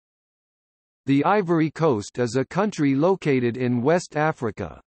The Ivory Coast is a country located in West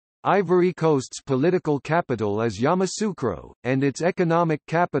Africa. Ivory Coast's political capital is Yamoussoukro, and its economic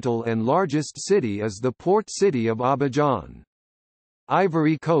capital and largest city is the port city of Abidjan.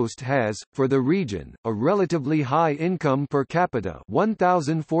 Ivory Coast has, for the region, a relatively high income per capita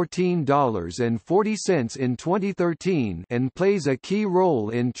 $1,014.40 in 2013 and plays a key role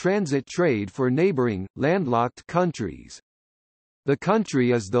in transit trade for neighboring, landlocked countries. The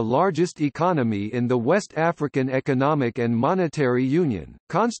country is the largest economy in the West African Economic and Monetary Union,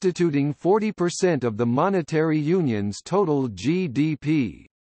 constituting 40% of the monetary union's total GDP.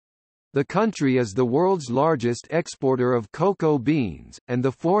 The country is the world's largest exporter of cocoa beans, and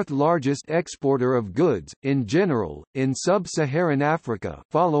the fourth largest exporter of goods, in general, in sub-Saharan Africa,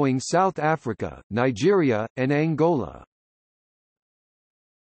 following South Africa, Nigeria, and Angola.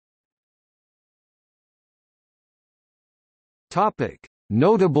 Topic: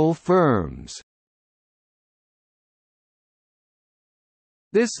 Notable firms.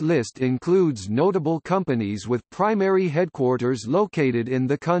 This list includes notable companies with primary headquarters located in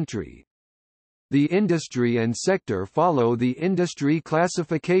the country. The industry and sector follow the Industry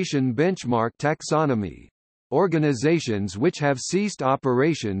Classification Benchmark taxonomy. Organizations which have ceased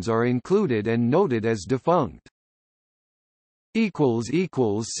operations are included and noted as defunct.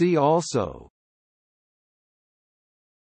 See also